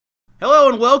Hello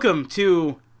and welcome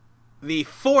to the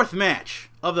fourth match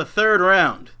of the third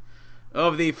round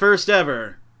of the first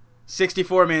ever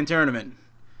 64-man tournament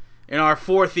in our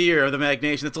fourth year of the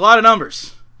MAGNation. It's a lot of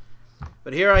numbers.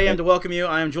 But here I am to welcome you.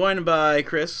 I am joined by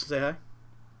Chris. Say hi.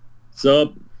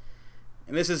 Sup?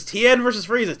 And this is Tien versus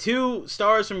Frieza, 2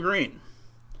 stars from green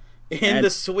in the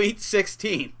Sweet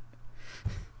 16.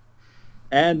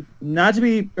 And not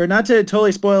to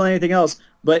totally spoil anything else,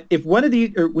 but if one of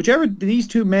these, or whichever of these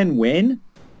two men win,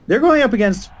 they're going up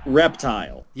against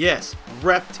Reptile. Yes,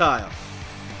 Reptile.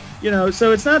 You know,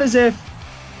 so it's not as if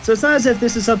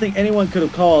this is something anyone could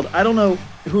have called. I don't know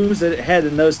who's ahead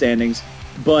in those standings,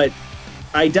 but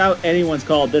I doubt anyone's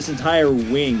called this entire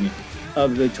wing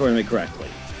of the tournament correctly.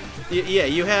 Yeah,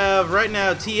 you have right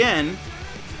now Tien,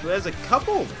 who has a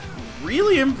couple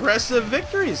really impressive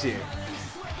victories here.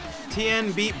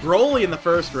 Tien beat Broly in the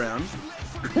first round.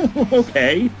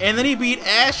 Okay. And then he beat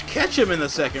Ash Ketchum in the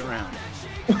second round.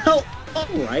 Well,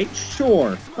 alright,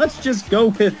 sure. Let's just go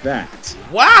with that.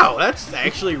 Wow, that's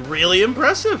actually really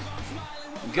impressive.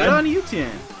 Good on you,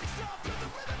 Tien.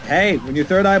 Hey, when you're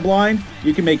third eye blind,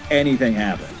 you can make anything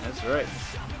happen. That's right.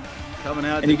 Coming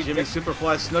out to Jimmy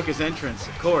Superfly Snuka's entrance,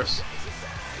 of course.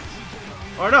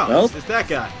 Or no, well, it's that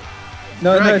guy.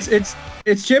 No,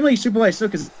 it's Jimmy Superfly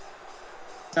Snuka's.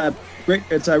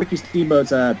 It's Ricky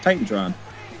Steamboat's Titantron.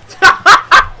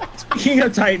 Speaking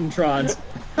of Titantrons,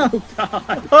 oh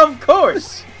god! Of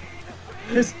course.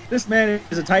 This man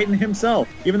is a Titan himself,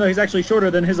 even though he's actually shorter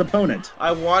than his opponent.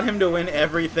 I want him to win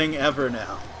everything ever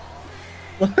now.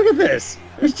 Look at this.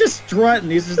 He's just strutting.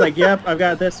 He's just like, yep, I've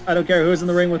got this. I don't care who's in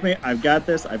the ring with me. I've got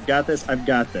this. I've got this. I've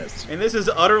got this. And this is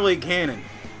utterly canon.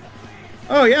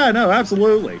 Oh yeah, no,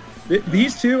 absolutely.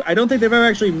 These two, I don't think they've ever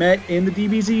actually met in the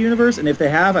DBZ universe, and if they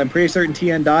have, I'm pretty certain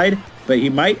Tien died, but he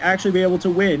might actually be able to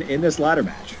win in this ladder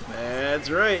match. That's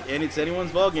right, and it's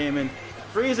anyone's ballgame, and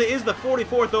Frieza is the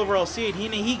 44th overall seed.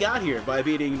 He got here by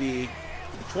beating the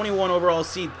 21 overall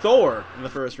seed Thor in the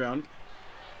first round.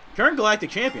 Current Galactic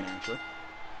Champion, actually.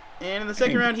 And in the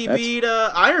second round, he beat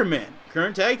Iron Man,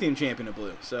 current Tag Team Champion of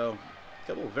Blue. So, a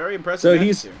couple of very impressive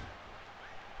matches here.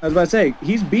 I was about to say,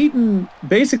 he's beaten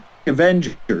basic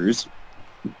Avengers,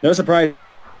 no surprise,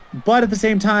 but at the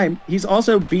same time, he's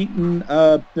also beaten,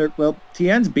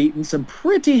 Tien's beaten some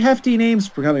pretty hefty names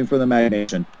for coming from the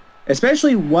MAGNation,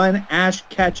 especially one Ash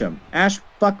Ketchum, Ash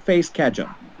Fuckface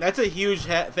Ketchum. That's a huge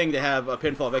thing to have a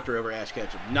pinfall victory over Ash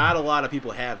Ketchum. Not a lot of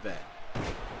people have that.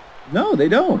 No, they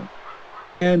don't.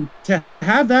 And to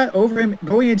have that over him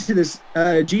going into this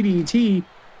GDT,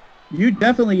 you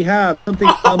definitely have something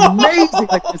amazing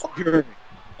like this journey.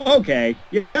 Okay,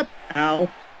 yep, ow.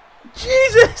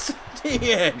 Jesus!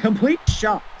 Tien! Complete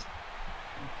shot.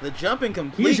 The jumping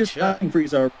complete He's just shot. knocking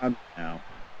Frieza around now.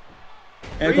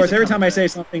 And of course, every time I say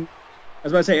something,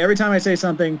 every time I say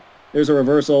something, there's a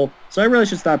reversal, so I really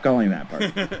should stop calling that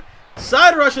part.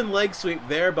 Side Russian leg sweep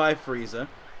there by Frieza.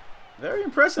 Very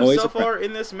impressive so far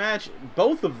in this match,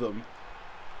 both of them.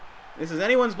 This is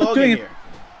anyone's ballgame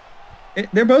here.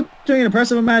 They're both doing an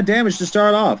impressive amount of damage to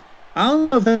start off. I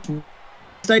don't know if that's the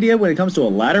best idea when it comes to a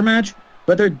ladder match,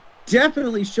 but they're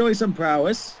definitely showing some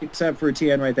prowess, except for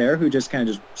Tien right there, who just kind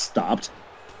of just stopped.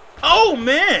 Oh,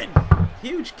 man!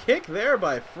 Huge kick there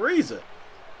by Frieza.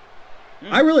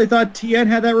 I really thought Tien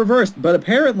had that reversed, but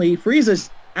apparently Frieza's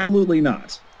absolutely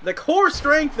not. The core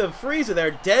strength of Frieza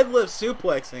there, deadlift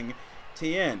suplexing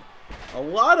Tien. A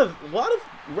lot of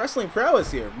wrestling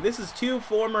prowess here. This is 2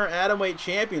 former atomweight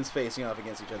champions facing off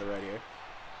against each other right here.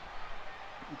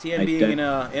 Tien being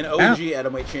an OG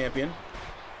atomweight champion.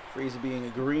 Frieza being a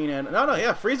green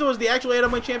Frieza was the actual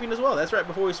atomweight champion as well. That's right,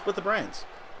 before we split the brands.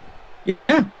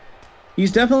 Yeah.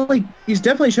 He's definitely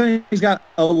showing he's got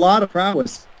a lot of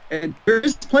prowess. And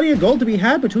there's plenty of gold to be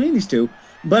had between these two.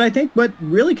 But I think what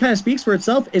really kind of speaks for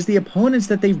itself is the opponents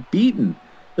that they've beaten.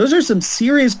 Those are some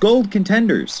serious gold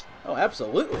contenders. Oh,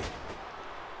 absolutely.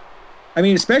 I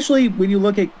mean, especially when you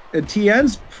look at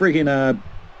Tien's freaking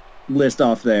list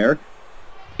off there.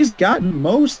 He's gotten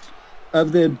most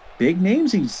of the big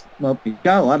names. He's got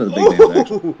a lot of the big names,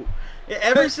 actually. Yeah,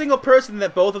 every single person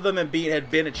that both of them have beat had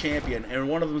been a champion, and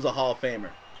one of them is a Hall of Famer.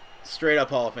 Straight up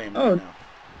Hall of Famer right now.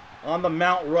 On the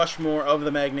Mount Rushmore of the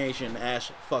MAGNation,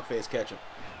 Ash Fuckface Ketchum.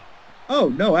 Oh,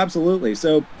 no, absolutely.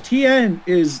 So Tien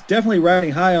is definitely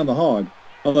riding high on the hog,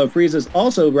 although Frieza's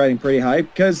also riding pretty high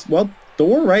because, well,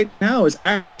 Thor right now is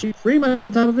actually pretty much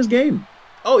on top of his game.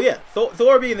 Oh, yeah.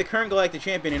 Thor being the current Galactic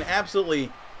Champion and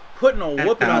absolutely putting a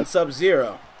whooping on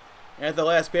Sub-Zero at the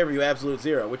last pay-per-view Absolute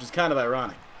Zero, which is kind of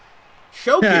ironic.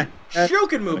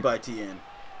 Shokin move by Tien.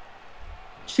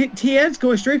 Tien's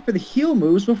going straight for the heel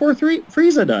moves before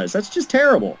Frieza does. That's just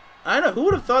terrible. I know. Who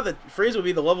would have thought that Frieza would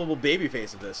be the lovable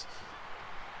babyface of this?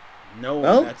 No one.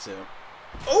 Well, That's it.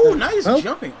 Oh, nice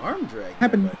jumping arm drag.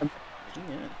 Happened.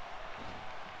 Yeah.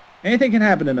 Anything can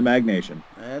happen in the MAG-Nation.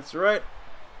 That's right.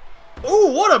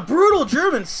 Oh, what a brutal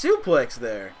German suplex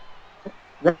there.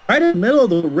 Right in the middle of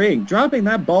the ring, dropping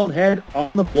that bald head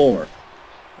on the floor.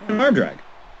 An arm drag.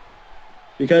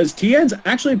 Because Tien's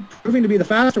actually proving to be the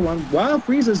faster one, while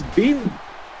Frieza's being...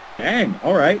 Dang,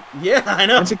 all right. Yeah, I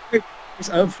know. That's a great case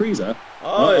of Frieza.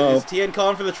 Oh, is Tien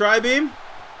calling for the tri-beam?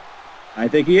 I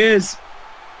think he is.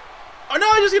 Oh, no,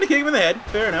 I'm just going to kick him in the head.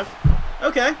 Fair enough.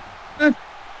 Okay.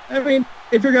 I mean,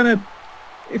 if you're gonna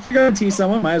tease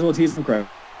someone, might as well tease them crowd.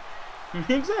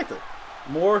 Exactly.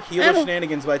 More healer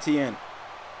shenanigans by Tien.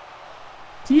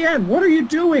 Tien, what are you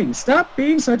doing? Stop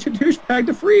being such a douchebag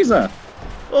to Frieza.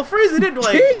 Well, Frieza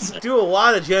didn't do a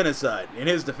lot of genocide in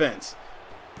his defense.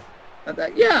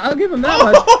 Yeah, I'll give him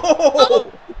that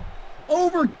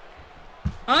much.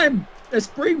 I'm a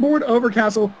springboard over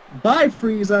castle by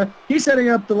Frieza. He's setting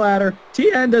up the ladder.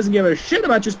 Tien doesn't give a shit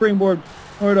about your springboard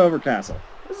over castle.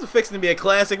 This is fixing to be a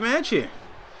classic match here.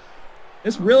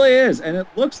 This really is, and it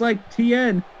looks like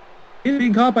Tien is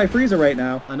being caught by Frieza right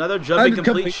now. Another jumping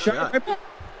complete shot.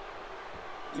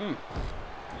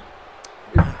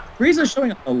 Frieza's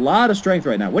showing a lot of strength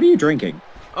right now. What are you drinking?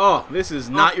 Oh, this is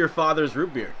not your father's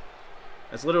root beer.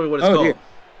 That's literally what it's called. Dear.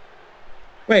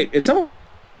 Wait, it's someone...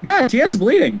 Yeah, Tien's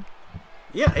bleeding.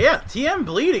 Yeah, Tien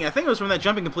bleeding. I think it was from that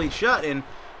jumping complete shot and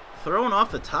throwing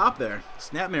off the top there.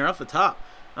 Snapping her off the top.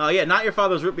 Yeah, not your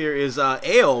father's root beer is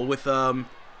ale with the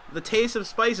taste of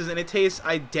spices, and it tastes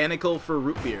identical for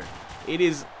root beer. It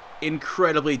is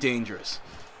incredibly dangerous.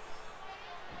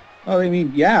 Oh, I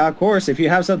mean, yeah, of course. If you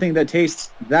have something that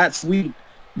tastes that sweet,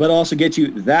 but also gets you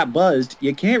that buzzed,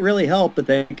 you can't really help but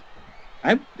think,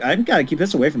 I've got to keep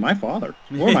this away from my father.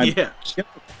 Or my yeah.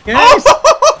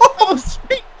 Oh,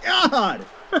 sweet God!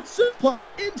 Suplex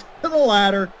into the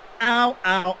ladder. Ow,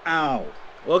 ow, ow.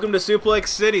 Welcome to Suplex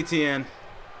City, Tien.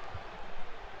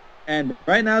 And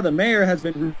right now, the mayor has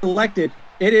been elected.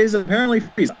 It is apparently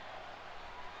Frieza.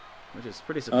 Which is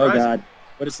pretty surprising. Oh, God.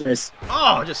 What is this?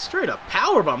 Oh, just straight up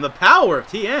powerbomb. The power of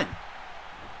Tien.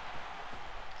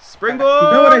 Springboard.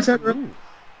 You know what I said earlier?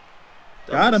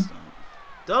 Got him. Stomp.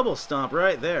 Double stomp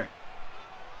right there.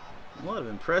 A lot of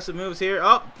impressive moves here.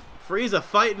 Oh, Frieza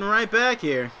fighting right back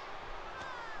here.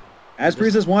 As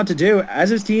Frieza's want to do,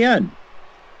 as is Tien.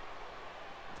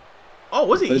 Oh,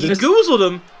 was he? He goozled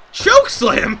him. Choke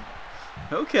slam.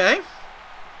 Okay.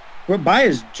 By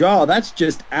his jaw, that's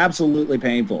just absolutely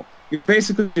painful. You're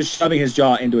basically just shoving his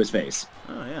jaw into his face.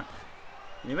 Oh, yeah.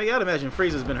 You gotta imagine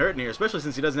Frieza's been hurting here, especially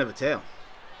since he doesn't have a tail.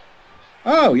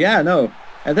 Oh, yeah, no.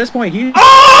 At this point, he...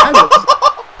 Oh!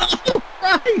 Oh,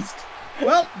 Christ!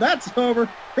 Well, that's over.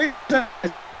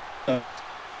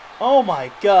 Oh,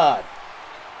 my God.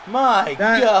 My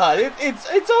God.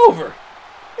 It's over.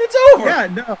 It's over. Yeah,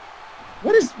 no.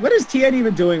 What is Tien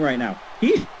even doing right now?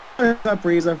 He's up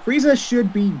Frieza. Frieza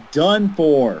should be done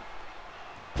for.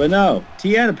 But no,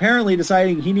 Tien apparently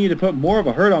deciding he needed to put more of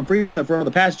a hurt on Frieza for all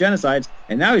the past genocides,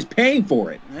 and now he's paying for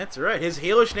it. That's right. His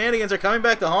healer shenanigans are coming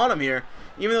back to haunt him here.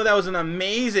 Even though that was an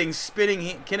amazing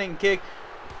spinning kick.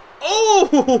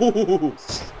 Oh!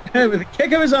 With a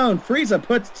kick of his own, Frieza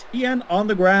puts Tien on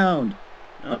the ground.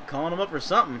 Oh, calling him up for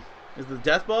something. Is the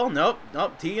death ball? Nope.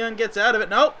 Nope. Tien gets out of it.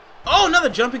 Nope. Oh, another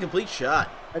jumping complete shot.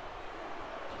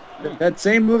 That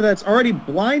same move that's already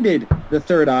blinded the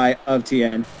third eye of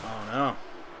Tien. Oh, no.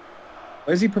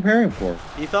 What is he preparing for?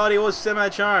 He thought he was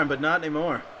semi-charmed, but not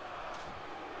anymore.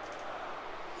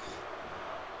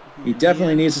 He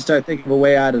definitely needs to start thinking of a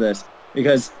way out of this.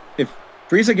 Because if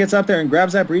Frieza gets up there and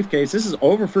grabs that briefcase, this is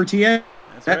over for Tien.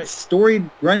 That's that right. storied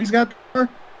run he's got there.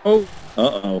 Oh.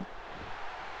 Uh-oh.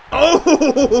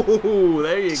 Oh!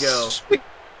 There you go. Sweet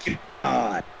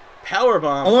God.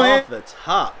 Powerbomb off the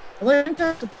top.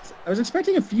 I was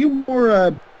expecting a few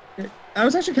more... I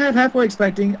was actually kind of halfway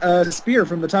expecting a spear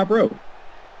from the top rope.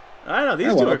 I know,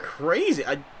 these two are crazy.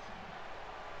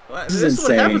 This is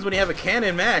what happens when you have a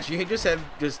canon match. You can just have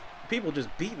people just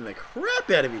beating the crap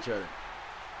out of each other.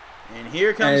 And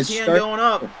here comes Tien going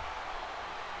up.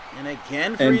 And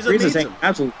again, Frieza beats him.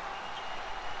 Absolutely.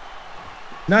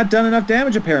 Not done enough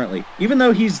damage, apparently. Even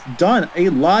though he's done a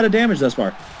lot of damage thus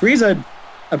far. Frieza,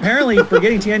 apparently,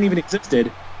 forgetting Tien even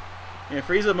existed. And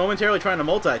Frieza momentarily trying to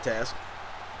multitask.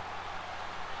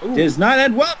 Does not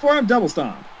end well for him. Double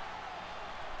stomp.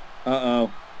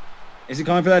 Uh-oh. Is he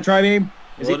calling for that tri-beam?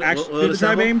 Is he actually doing the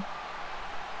tri-beam?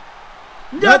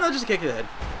 No, just a kick to the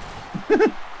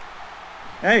head.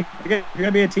 Hey, if you're going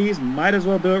to be a tease, might as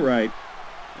well do it right.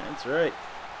 That's right.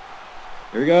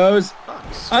 Here he goes.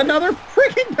 Oh, Another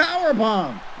freaking power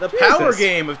bomb. the Jesus. power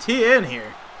game of Tien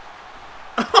here.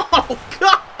 Oh,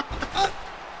 God.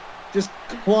 Just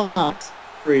clocks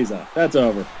Frieza. That's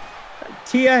over.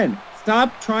 Tien,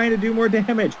 stop trying to do more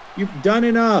damage. You've done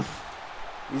enough.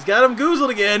 He's got him goozled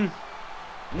again.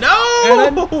 No!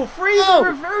 Frieza Oh.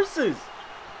 reverses.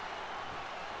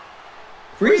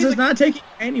 Frieza's not taking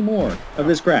any more of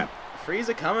this crap.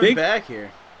 Frieza coming back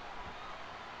here.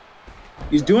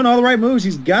 He's doing all the right moves.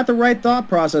 He's got the right thought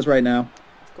process right now.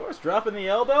 Of course, dropping the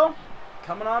elbow.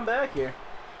 Coming on back here.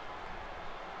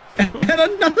 And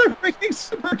another freaking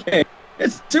super kick.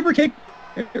 It's super kick.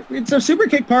 It's a super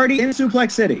kick party in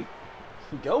Suplex City.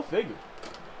 Go figure.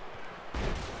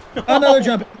 Another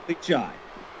jumping complete shot.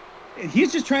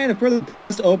 He's just trying to further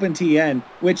open Tien,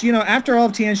 which, you know, after all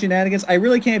of Tien's shenanigans, I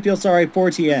really can't feel sorry for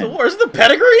Tien. So, where's the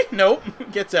pedigree? Nope.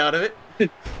 Gets out of it.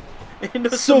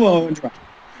 Into Samoan drop.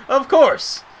 Of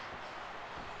course.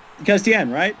 Because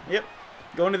Tien, right? Yep.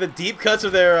 Going to the deep cuts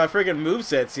of their friggin'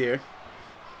 movesets here.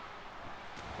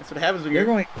 That's what happens when you're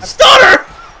going... Stunner!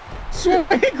 Sweet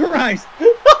Christ!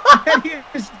 And he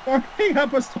is barking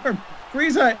up a storm.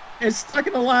 Frieza is stuck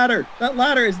in the ladder. That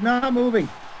ladder is not moving.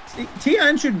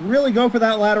 Tien should really go for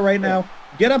that ladder right now.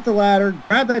 Get up the ladder,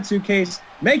 grab that suitcase,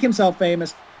 make himself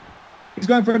famous. He's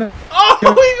going for another. Oh, he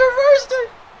reversed it!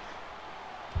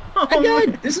 Oh,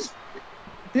 again, this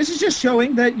is just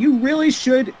showing that you really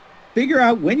should figure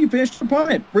out when you finish your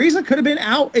opponent. Frieza could have been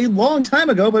out a long time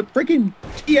ago, but freaking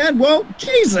Tien, well,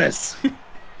 Jesus! This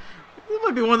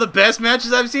might be one of the best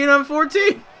matches I've seen on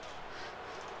 14.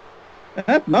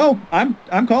 No,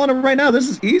 I'm calling it right now. This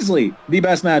is easily the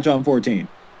best match on 14.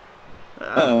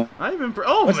 Oh man!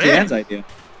 What's Tien's idea?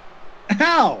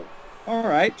 Ow! All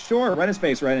right, sure. Run his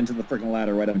face right into the freaking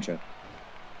ladder, why don't you?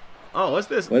 Oh, what's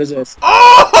this? What is this?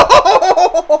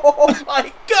 Oh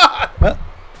my God!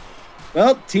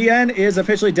 Well, Tien is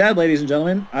officially dead, ladies and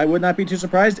gentlemen. I would not be too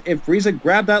surprised if Frieza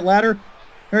grabbed that ladder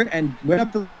and went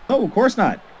up the... Oh, of course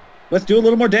not. Let's do a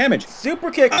little more damage. Super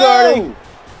kick party! Oh!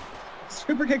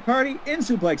 Super kick party in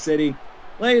Suplex City.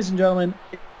 Ladies and gentlemen,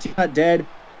 he's not dead.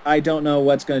 I don't know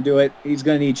what's going to do it. He's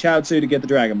going to need Chaozu to get the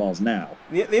Dragon Balls now.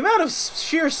 The amount of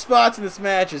sheer spots in this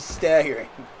match is staggering.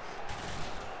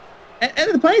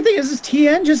 And the funny thing is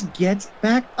Tien just gets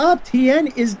back up. Tien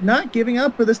is not giving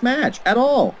up for this match at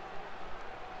all.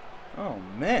 Oh,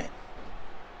 man.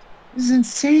 This is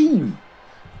insane.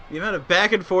 The amount of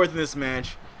back and forth in this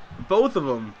match, both of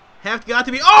them have got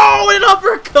to be... Oh, an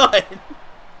uppercut!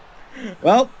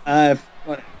 Well,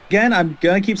 again, I'm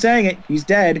going to keep saying it. He's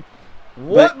dead.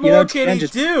 What but, more can he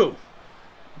do?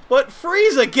 But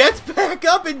Frieza gets back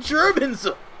up and Germans.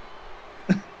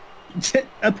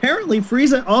 Apparently,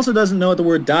 Frieza also doesn't know what the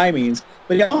word die means,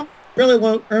 but he really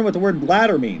won't learn what the word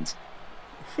bladder means.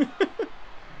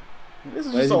 This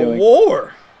is just a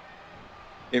war.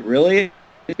 It really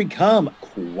has become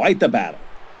quite the battle.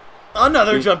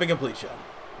 Another jumping complete shot.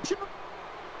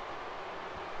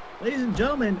 Ladies and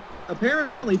gentlemen,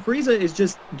 apparently Frieza is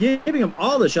just giving him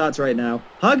all the shots right now,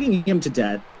 hugging him to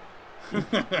death.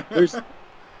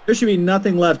 There should be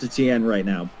nothing left of Tien right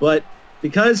now, but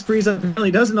because Frieza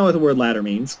apparently doesn't know what the word ladder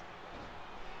means,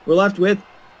 we're left with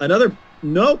another...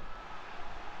 Nope.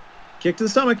 Kick to the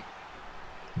stomach.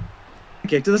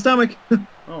 Kick to the stomach.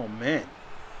 Oh, man.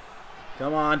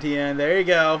 Come on, Tien. There you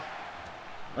go.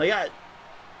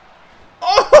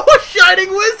 Oh,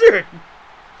 Shining Wizard!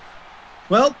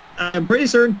 Well, I'm pretty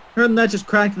certain that just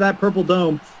cracked that purple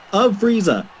dome of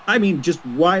Frieza. I mean, just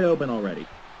wide open already.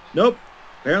 Nope.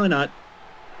 Apparently not.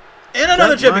 And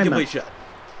another jumping complete shot.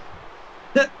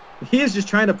 He is just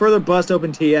trying to further bust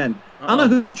open Tien. I don't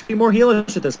know who should be more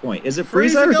heelish at this point. Is it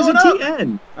Frieza or is it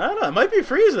Tien? I don't know. It might be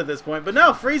Frieza at this point. But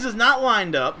no, Frieza's not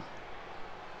lined up.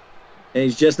 And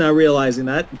he's just now realizing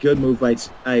that. Good move by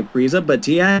Frieza, but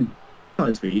Tien on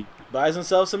his feet. Buys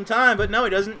himself some time, but no, he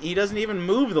doesn't. He doesn't even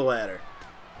move the ladder.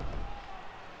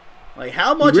 Like,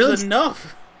 how much is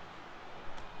enough?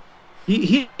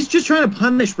 He's just trying to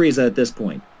punish Frieza at this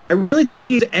point. I really think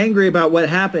he's angry about what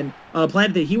happened on a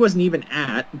planet that he wasn't even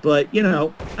at, but, you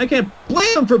know, I can't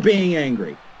blame him for being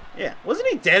angry. Yeah. Wasn't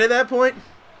he dead at that point?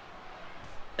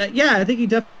 Yeah, I think he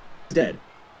definitely was dead.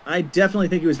 I definitely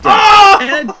think he was dead. Oh!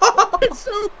 And it's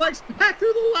suplex back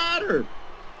through the ladder.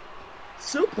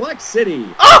 Suplex City.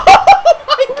 Oh,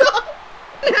 my God!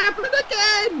 It happened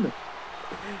again!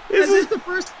 As if the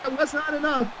first time was not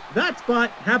enough, that spot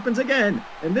happens again.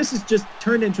 And this has just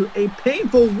turned into a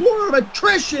painful war of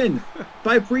attrition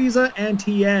by Frieza and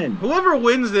Tien. Whoever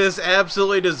wins this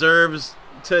absolutely deserves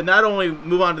to not only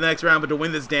move on to the next round, but to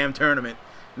win this damn tournament.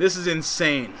 This is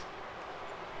insane.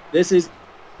 This is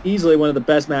easily one of the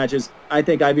best matches I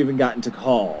think I've even gotten to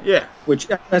call. Yeah. Which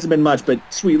hasn't been much, but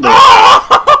sweet Lord.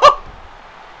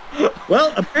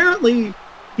 Well, apparently,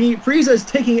 Frieza is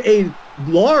taking a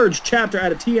large chapter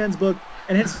out of Tien's book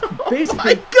and has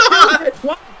basically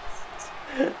twice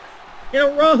in a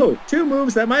row. 2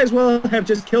 moves that might as well have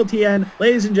just killed Tien.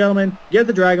 Ladies and gentlemen, get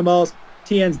the Dragon Balls.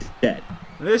 Tien's dead.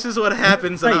 This is what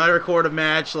happens when I record a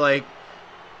match like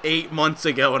 8 months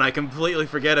ago and I completely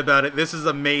forget about it. This is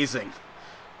amazing.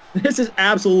 This is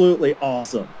absolutely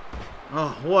awesome.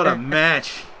 Oh, what a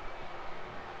match.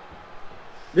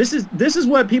 This is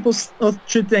what people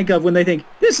should think of when they think,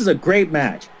 this is a great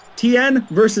match. Tien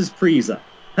versus Frieza.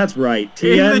 That's right.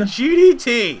 Tien. In the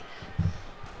GDT.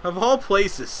 Of all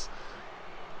places.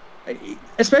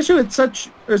 Especially with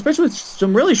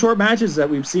some really short matches that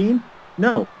we've seen.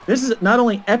 No, this is not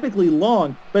only epically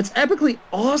long, but it's epically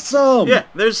awesome. Yeah,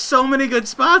 there's so many good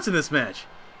spots in this match.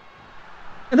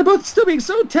 And they're both still being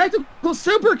so technical.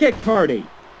 Super Kick Party.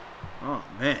 Oh,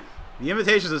 man. The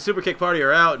invitations to the Super Kick Party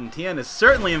are out, and Tien is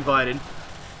certainly invited.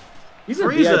 He's a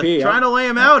Frieza VIP, trying to lay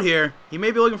him out here. He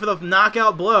may be looking for the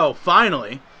knockout blow,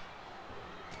 finally.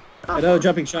 Another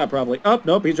jumping shot, probably. Oh,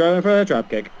 nope, he's driving for that drop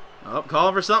kick. Oh,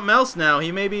 calling for something else now.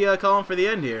 He may be calling for the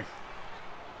end here.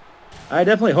 I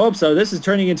definitely hope so. This is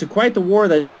turning into quite the war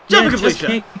that... Jumping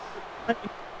complete shot.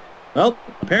 Well,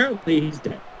 apparently he's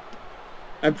dead.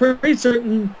 I'm pretty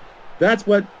certain that's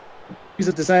what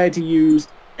Frieza decided to use,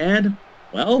 and,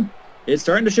 well, it's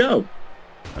starting to show.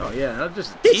 Oh, yeah, not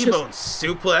just a T-bone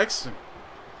suplex.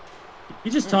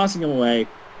 He's just tossing him away.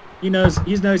 He knows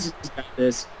he's got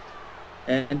this,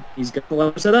 and he's got the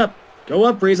lever set up. Go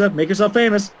up, Frieza. Make yourself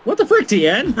famous. What the frick,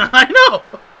 Tien? I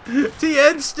know!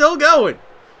 Tien's still going.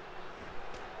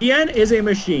 Tien is a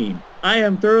machine. I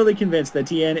am thoroughly convinced that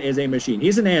Tien is a machine.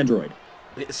 He's an android.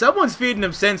 Someone's feeding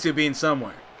him sensu bean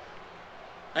somewhere.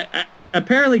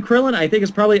 Apparently, Krillin, I think,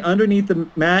 is probably underneath the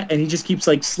mat, and he just keeps,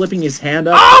 like, slipping his hand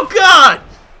up. Oh, God!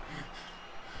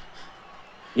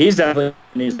 He's definitely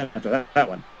needs after that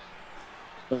one.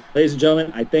 So, ladies and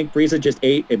gentlemen, I think Frieza just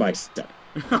ate a bicep.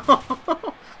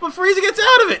 But Frieza gets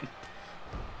out of it!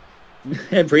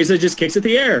 And Frieza just kicks at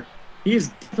the air.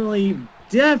 He's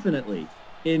definitely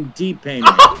in deep pain.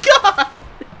 Oh, God!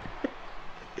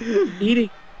 Eating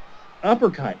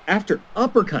uppercut after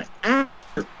uppercut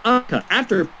after uppercut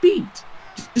after beat.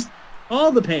 Just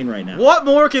all the pain right now. What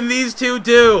more can these two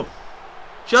do?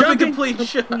 Jumping complete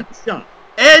shot.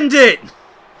 End it!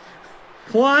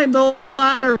 Climb the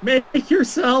ladder. Make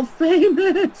yourself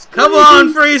famous. Come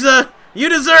on, Frieza! You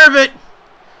deserve it!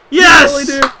 Yes! You really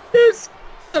do. Yes,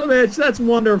 bitch. That's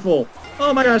wonderful.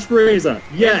 Oh my gosh, Frieza.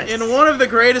 Yes. In one of the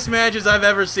greatest matches I've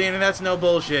ever seen, and that's no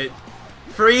bullshit.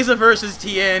 Frieza versus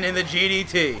Tien in the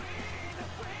GDT.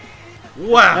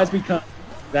 Wow. Has become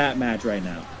that match right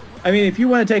now. I mean, if you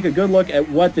want to take a good look at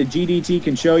what the GDT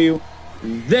can show you,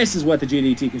 this is what the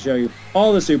GDT can show you.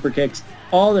 All the super kicks,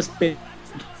 all the spin,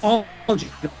 all the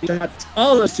shots,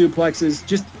 all the suplexes,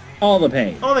 just all the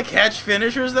pain. All the catch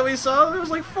finishers that we saw, there was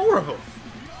like 4 of them.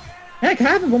 Heck,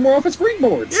 half of them were off of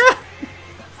springboards. Yeah.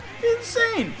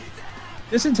 Insane.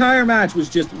 This entire match was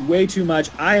just way too much.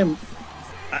 I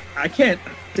can't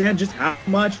understand just how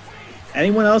much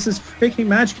anyone else's freaking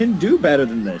match can do better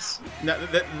than this. No,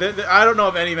 I don't know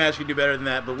if any match can do better than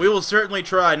that, but we will certainly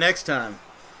try next time.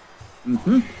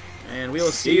 Mm-hmm. And we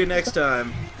will see you next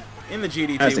time in the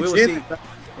GDT. We will see.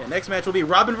 Yeah, next match will be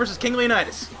Robin versus King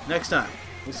Leonidas. Next time.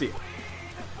 We'll see you.